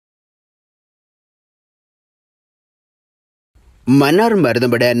மன்னார்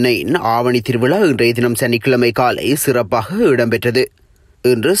மருதம்பட அன்னையின் ஆவணி திருவிழா இன்றைய தினம் சனிக்கிழமை காலை சிறப்பாக இடம்பெற்றது.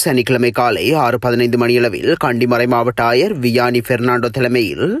 இன்று சனிக்கிழமை காலை 6:15 மணியளவில் கண்டி மறைமாவட்ட ஆயர் வியானி பெர்னாண்டோ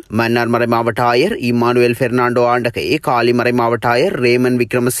தலைமையில் மன்னார் மறைமாவட்ட ஆயர் இம்மானுவேல் பெர்னாண்டோ ஆண்டகை, காலி மறைமாவட்ட ஆயர் ரேமன்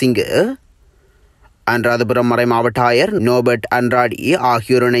விக்ரமசிங்க, அன்றாதபுரம் மறைமாவட்ட ஆயர் நோபர்ட் அன்ராடி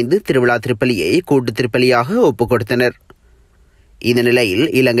ஆகியோர் இணைந்து திருவிழா திருப்பலியை கூட்டு திருப்பலியாக ஒப்புக் கொடுத்தனர். இந்த நிலையில்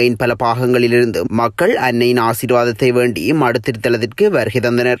இலங்கையின் பல பாகங்களிலிருந்து மக்கள் அன்னையின் ஆசீர்வாதத்தை வேண்டி மடு திருத்தலத்திற்கு வருகை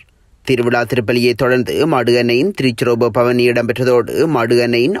தந்தனர். திருவிழா திருப்பலியை தொடர்ந்து மடு அன்னையின் திருச்சிரோப பவனி இடம்பெற்றதோடு மடு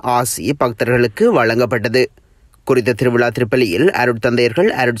அன்னையின் ஆசி பக்தர்களுக்கு வழங்கப்பட்டது. குறித்த திருவிழா திருப்பலியில் அருட்தந்தையர்கள்,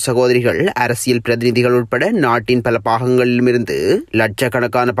 அருட்சகோதரிகள், அரசியல் பிரதிநிதிகள் உட்பட நாட்டின் பல பாகங்களிலுமிருந்து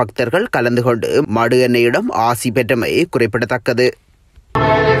லட்சக்கணக்கான பக்தர்கள் கலந்து கொண்டு மடு அன்னையிடம் ஆசி பெற்றமை குறிப்பிடத்தக்கது.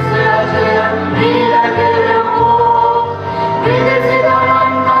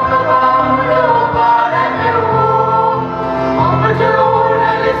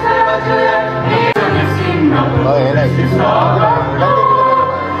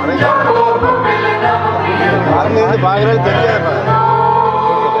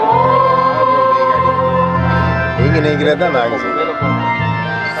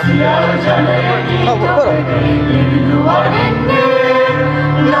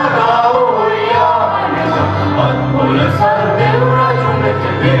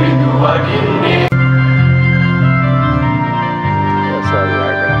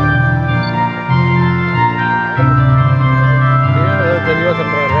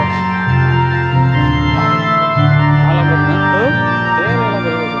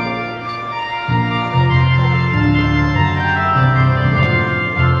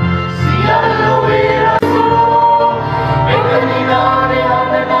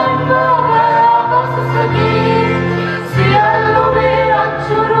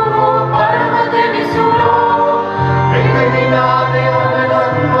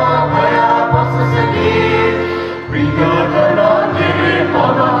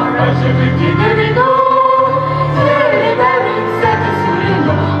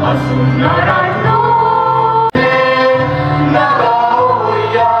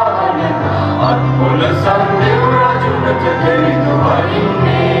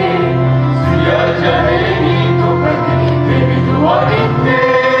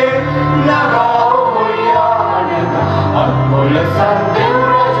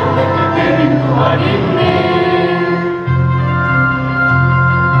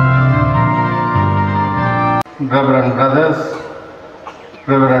 Reverend brothers,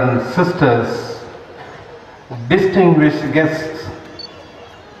 Reverend sisters, distinguished guests,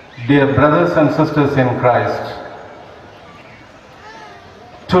 dear brothers and sisters in Christ.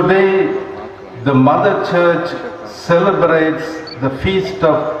 Today, the Mother Church celebrates the feast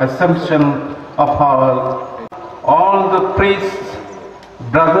of Assumption of all the priests,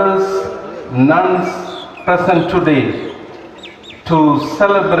 brothers, nuns present today to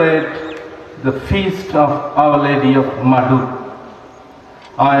celebrate the feast of Our Lady of Madhu.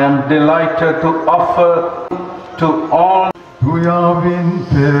 I am delighted to offer to all Tuyavin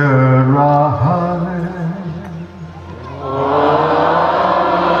perahane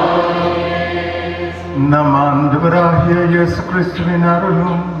Namandvarahya Yesu Christuவின்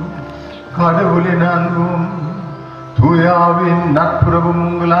அருளும் கடவுளின் அன்பும் தூயாவின் நட்புறவும்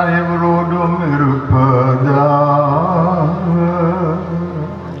உங்கள் அனைவரோடும் இருப்பதாக.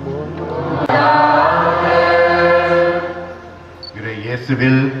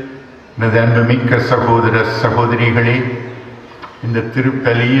 இயேசுவில் அன்புமிக்க சகோதர சகோதரிகளே, இந்த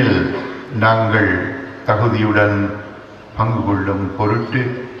திருப்பலியில் நாங்கள் தகுதியுடன் பங்கு கொள்ளும் பொருட்டு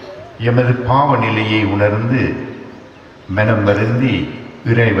எமது பாவ நிலையை உணர்ந்து மனம் வருந்தி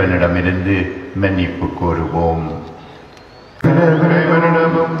இறைவனிடமிருந்து மன்னிப்பு கோருவோம்.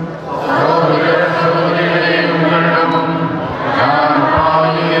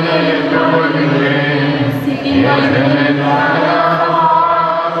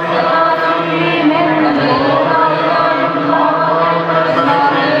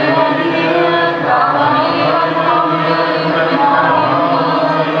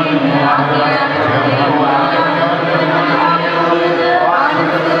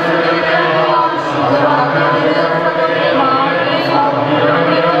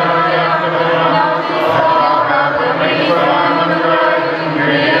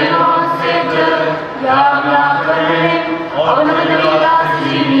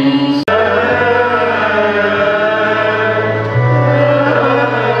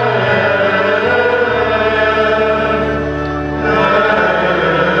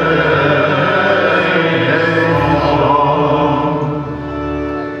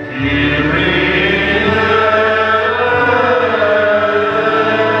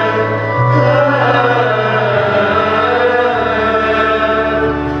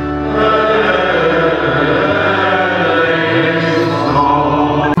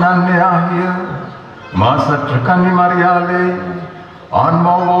 மாசற்ற கன்னிமரியாலே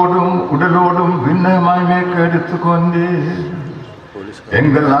ஆன்மாவோடும் உடலோடும் விண்ணமாய்மை கெடுத்து கொண்டு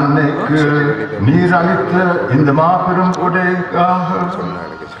எங்கள் அன்னைக்கு நீர் அளித்த இந்த மாபெரும் கொடைக்காக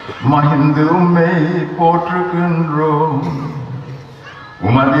மகிழ்ந்து உம்மை போற்றுகின்றோம்.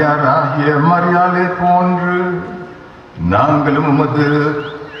 உமதியாராகிய மரியாதை போன்று நாங்களும் உமது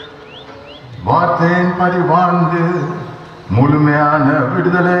வார்த்தையின் படி வாழ்ந்து முழுமையான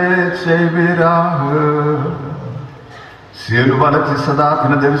விடுதலை செய்வீராக. සියලු බලති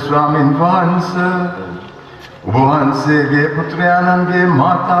සදාතන දෙවි ස්වාමීන් වහන්සේ ඔබ වහන්සේගේ පුත්‍රයාණන්ගේ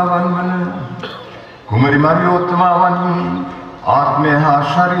මාතාවන් වන කුමරි මරියෝත්තමාවන් ආත්මය හා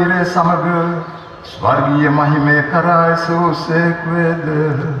ශරීරය සමග ස්වර්ගීය මහිමය කරා එසවූසේක් වේද.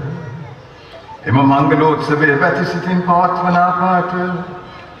 එම මංගලෝත්සවයේ වැති සිටින් පවත්වන අපාට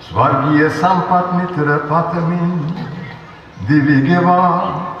ස්වර්ගීය සම්පත් නිතර පතමින් දිවි ගෙවා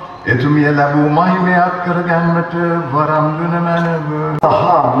එතුමිය ලැබූ මහිමයක් කරගන්නට වරම් දුන මැනව. සහ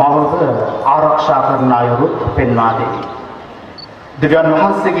මවව ආරක්ෂා කරන අයුරුත් පෙන්වා දෙයි. දෙවියන්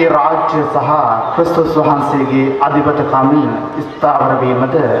වහන්සේගේ රාජ්‍ය සහ ක්‍රිස්තුස් වහන්සේගේ අධිපතිකම ස්ථාවර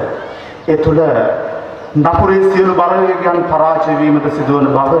වීමද ඒ තුළ නපුරේ සියලු බලවේගයන් පරාජය වීමද සිදුවන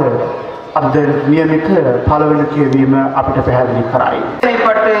බව අද නියමිත පළවෙනි කියවීම අපිට පැහැදිලி කරයි.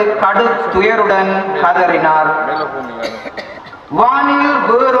 பட்டு கடு துயருடன் கதறினார். வானில்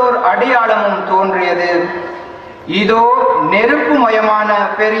வேறோர் அடையாளமும் தோன்றியது. இதோ நெருப்புமயமான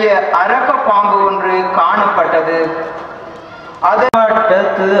பெரிய அரக்க பாம்பு ஒன்று காணப்பட்டது.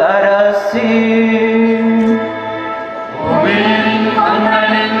 அதட்டு அரசி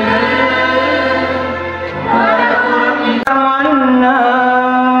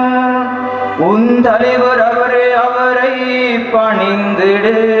உன் தலைவர் அவரே, அவரை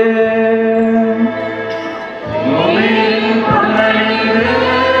பணிந்திடு.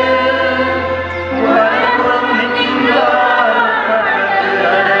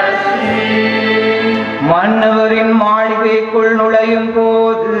 மன்னவரின் மாளிகைக்குள் நுழையும்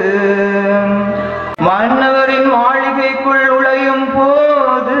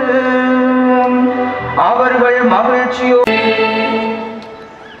போது அவர்கள் மகிழ்ச்சியோ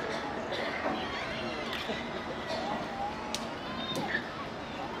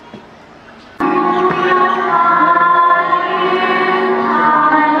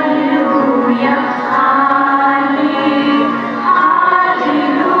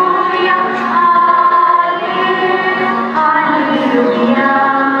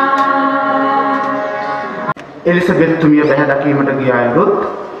එලිසබෙත් තුමිය බැහැ දකීමට ගිය අයුරුත්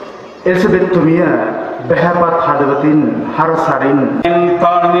එලිසබෙත් තුමිය බැහැපත් හදවතින් හරසරින්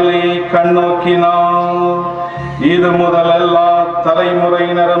தாழ்நிலையை கண்ணோக்கினால் இது முதல் எல்லா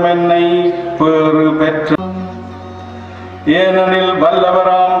தலைமுறையினரும் என்னை பேறு பெற்று, ஏனெனில்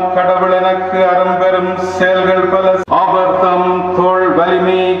வல்லவராம் கடவுள் எனக்கு அரும்பெரும் செயல்கள் பல அவர் தம் தோள்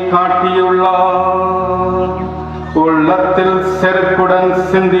வலிமை காட்டியுள்ளார். உள்ளத்தில் செருக்குடன்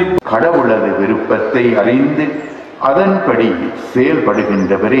சிந்தி கடவுளது விருப்பத்தை அறிந்து அதன்படி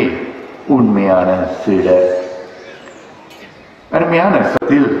செயல்படுகின்றவரே உண்மையான சீடர். அருமையான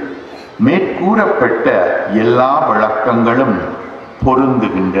சத்தில் மேற்கூறப்பட்ட எல்லா வழக்கங்களும்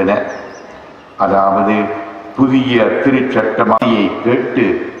பொருந்துகின்றன. அதாவது புதிய திருச்சட்டமாயை கேட்டு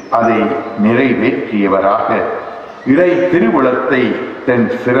அதை நிறைவேற்றியவராக இறை திருவுளத்தை தன்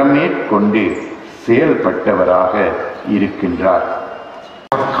சிரமேற்கொண்டு செயல்பட்டவராக இருக்கின்றார்.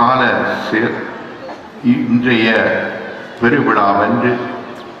 கால இன்றைய பெருவிழாவென்று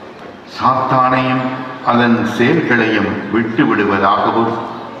சாத்தானையும் அதன் செயல்களையும் விட்டு விடுவதாகவும்,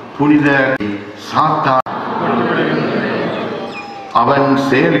 புனித சாத்தான் அவன்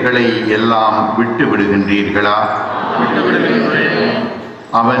செயல்களை எல்லாம் விட்டு விடுகின்றீர்களா?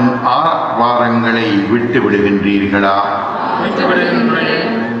 அவன் ஆரவாரங்களை விட்டு விடுகின்றீர்களா?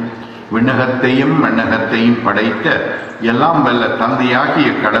 விண்ணகத்தையும் மண்ணகத்தையும் படைத்த எல்லாம் வல்ல தந்தையாகிய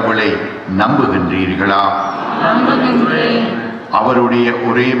கடவுளை நம்புகின்றீர்களா? அவருடைய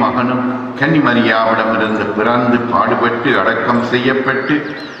ஒரே மகனும் கன்னிமரியாவிடமிருந்து பிறந்து பாடுபட்டு அடக்கம் செய்யப்பட்டு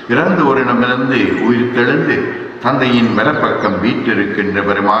இறந்து ஒருவரிடமிருந்து உயிர் தெழுந்து தந்தையின் வலப்பக்கம்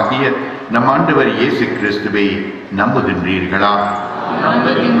வீற்றிருக்கின்றவருமாகிய நம் ஆண்டவர் இயேசு கிறிஸ்துவை நம்புகின்றீர்களா?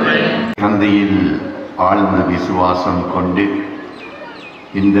 தந்தையில் ஆழ்ந்த விசுவாசம் கொண்டு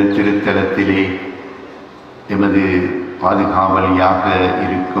இந்த திருத்தலத்திலே எமது பாதுகாவலியாக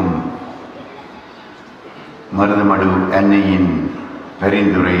இருக்கும் மருதமடு அன்னையின்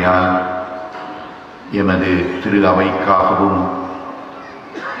பரிந்துரையால் எமது திரு அவைக்காகவும்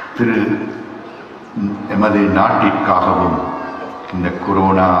எமது நாட்டிற்காகவும் இந்த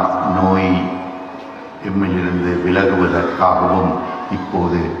கொரோனா நோய் எம்மிலிருந்து விலகுவதற்காகவும்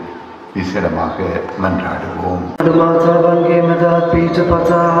இப்போது விசேடமாக மன்றாடுவோம்.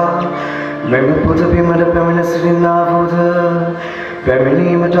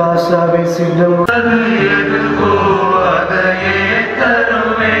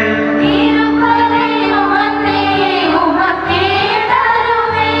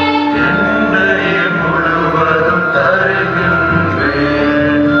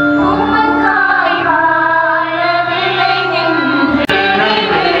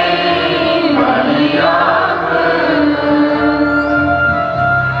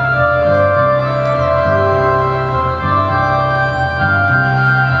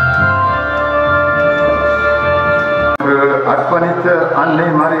 அர்ப்பணித்த அன்னை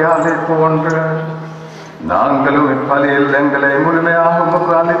மரியாதை போன்ற நாங்களும் இப்பலியில் எங்களை முழுமையாக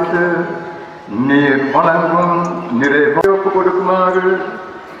உமக்கு அளித்து நீர் வழங்கும் நிறைவு கொடுக்குமாறு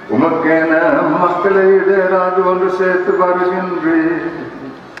உமக்கென மக்களை இடராது ஒன்று சேர்த்து வருகின்றேன்.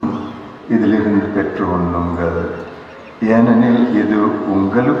 இதிலிருந்து பெற்று உண்ணுங்கள், ஏனெனில் இது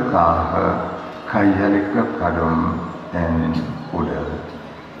உங்களுக்காக கையளிக்கப்படும் என் உடல்.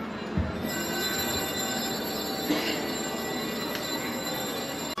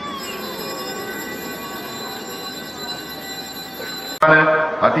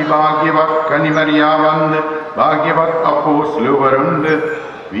 அதிபாகியவத் கனிமரியாவந்து பாகியவத் அப்போஸ்லுவருண்டு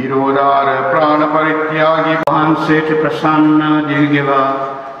විරෝධාර ප්‍රාණ පරිත්‍යාගී වහන්සේට ප්‍රසන්න දීගෙවා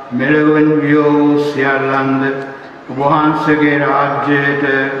මෙලොවින් වියෝ සියල්ලන්ද වහන්සේගේ රාජ්‍යයට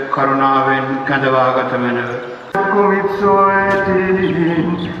කරුණාවෙන් කැඳවාගත මැනව.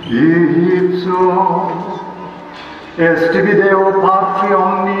 Estivideo Patri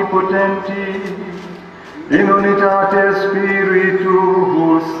omnipotenti in unitate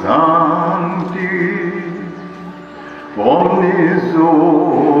Spiritus Sancti omnis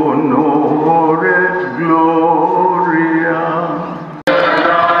honor et gloria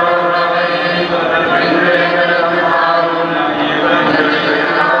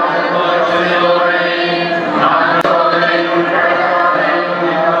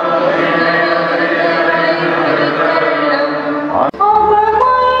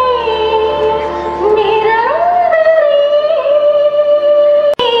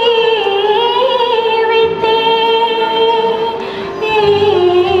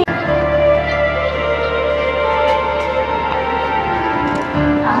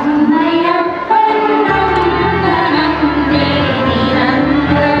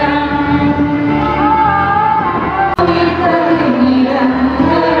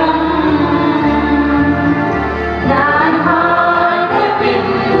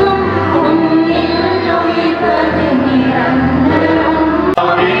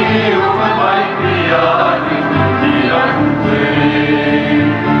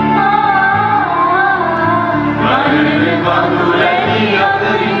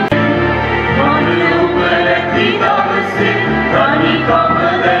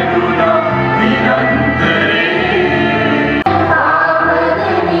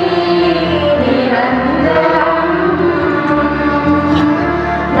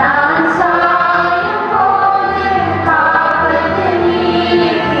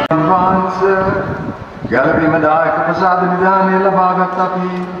ගැලවීමදායක ප්‍රසාද නිධානය ලබාගත් අපි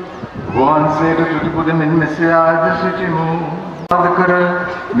වහන්සේට තුතිපුදමින් මෙසේද සිටිමු. ආදකර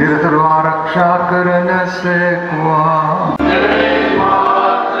නිරතර ආරක්ෂා කරන සේක්වා.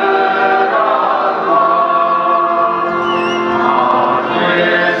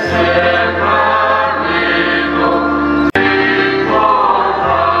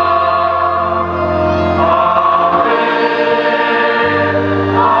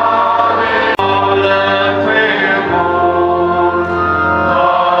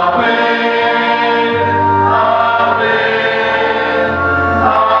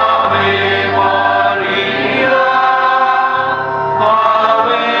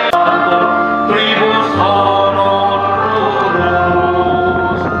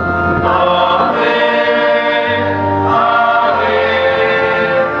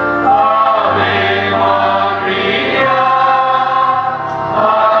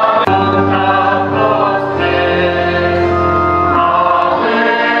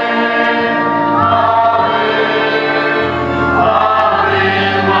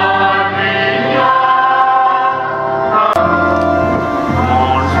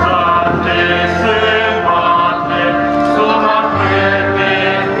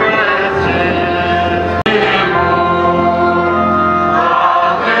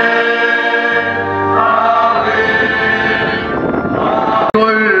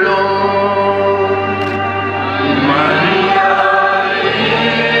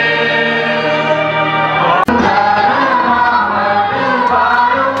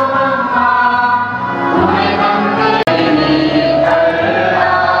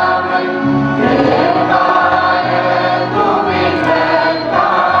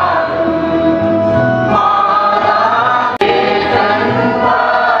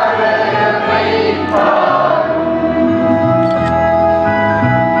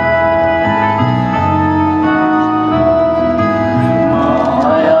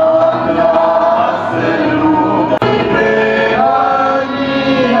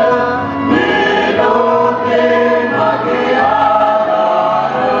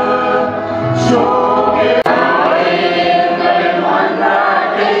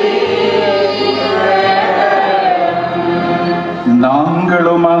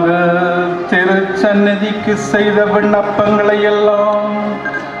 சந்நிதிக்கு செய்த விண்ணப்பங்களை எல்லாம்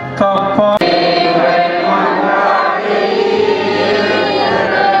தப்பா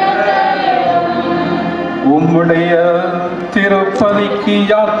உம்முடைய திருப்பதிக்கு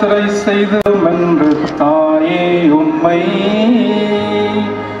யாத்திரை செய்தோம் என்று தாயே உம்மை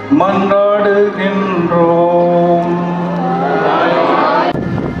மன்றாடுகின்றோம்.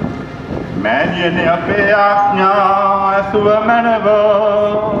 Mänieni apee aaඥා ඇසුව මැනව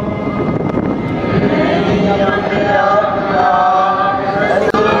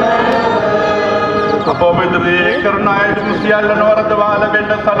අපොබෙදේ කරුණායි දුසියල්ලන වරදවාල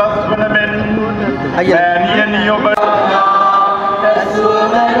වෙන්න සලස්වන මෙන් මෑණියනි ඔබ ඇසුව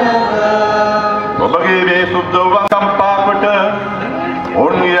මැනව ඔබගේ මේ සුද්ධව සම්පා කොට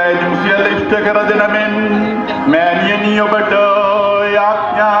ඔන්නියයි දුසියල්ල ඉෂ්ට කර දෙන මෙන් මෑණියනි ඔබට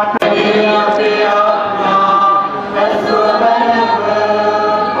යාඥා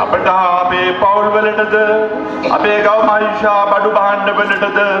අපට අපේ පවුල් වලටද අපේ ගව මහිෂා බඩු භාණ්ඩ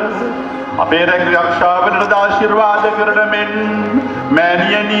වලටද අපේ රැකියාව වලටද ආශිර්වාද කරන මෙන්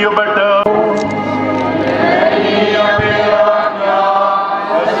මෑණියනි ඔබට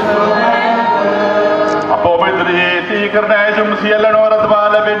අප ඔබේ සීකරණ ඇතුම් සියල්ල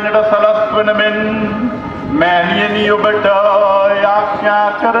නවරදවාල වෙන්නට සලස්වන මෙන් මෑණියනි ඔබට යාඥා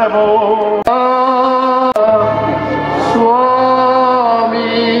කරමු.